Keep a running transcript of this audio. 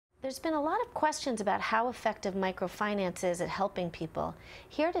There's been a lot of questions about how effective microfinance is at helping people.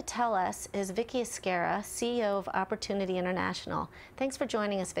 Here to tell us is Vicki Escarra, CEO of Opportunity International. Thanks for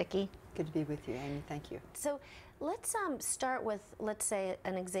joining us, Vicki. Good to be with you, Amy. Thank you. So let's start with, let's say,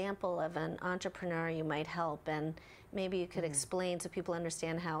 an example of an entrepreneur you might help, and maybe you could explain so people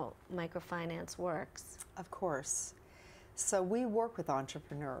understand how microfinance works. Of course. So we work with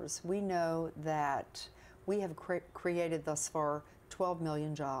entrepreneurs. We know that we have created thus far 12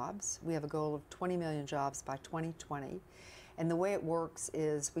 million jobs. We have a goal of 20 million jobs by 2020. And the way it works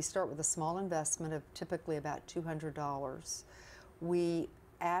is we start with a small investment of typically about $200. We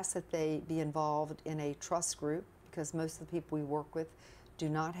ask that they be involved in a trust group because most of the people we work with do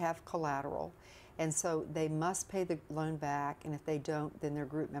not have collateral. And so they must pay the loan back, and if they don't, then their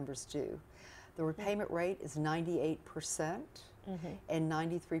group members do. The repayment rate is 98%, and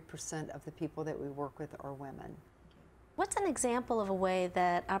 93% of the people that we work with are women. What's an example of a way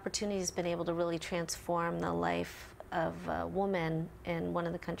that Opportunity has been able to really transform the life of a woman in one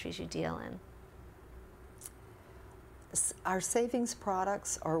of the countries you deal in? Our savings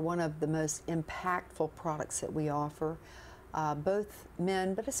products are one of the most impactful products that we offer, both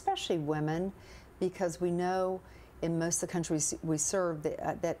men, but especially women, because we know in most of the countries we serve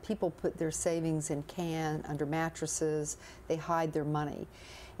that people put their savings in under mattresses, they hide their money.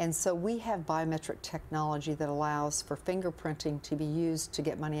 And so we have biometric technology that allows for fingerprinting to be used to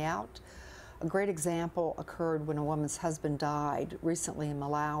get money out. A great example occurred when a woman's husband died recently in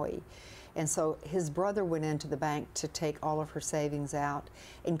Malawi. And so his brother went into the bank to take all of her savings out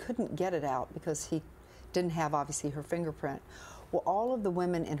and couldn't get it out because he didn't have, obviously, her fingerprint. Well, all of the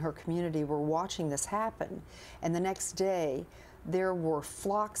women in her community were watching this happen, and the next day there were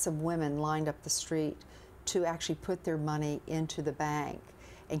flocks of women lined up the street to actually put their money into the bank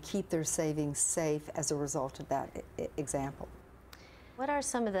and keep their savings safe as a result of that example. What are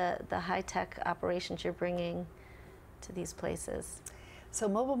some of the high-tech operations you're bringing to these places? So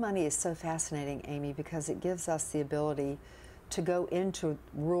mobile money is so fascinating, Amy, because it gives us the ability to go into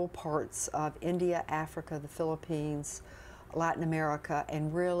rural parts of India, Africa, the Philippines, Latin America,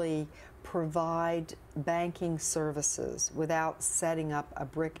 and really provide banking services without setting up a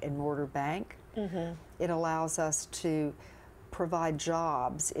brick and mortar bank. It allows us to provide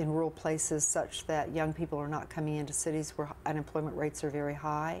jobs in rural places such that young people are not coming into cities where unemployment rates are very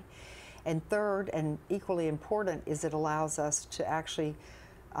high. And third, and equally important, is it allows us to actually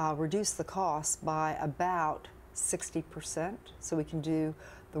reduce the cost by about 60%. So we can do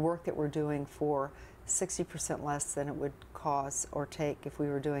the work that we're doing for 60% less than it would cost or take if we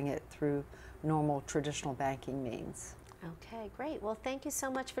were doing it through normal traditional banking means. Okay, great. Well, thank you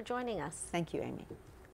so much for joining us. Thank you, Amy.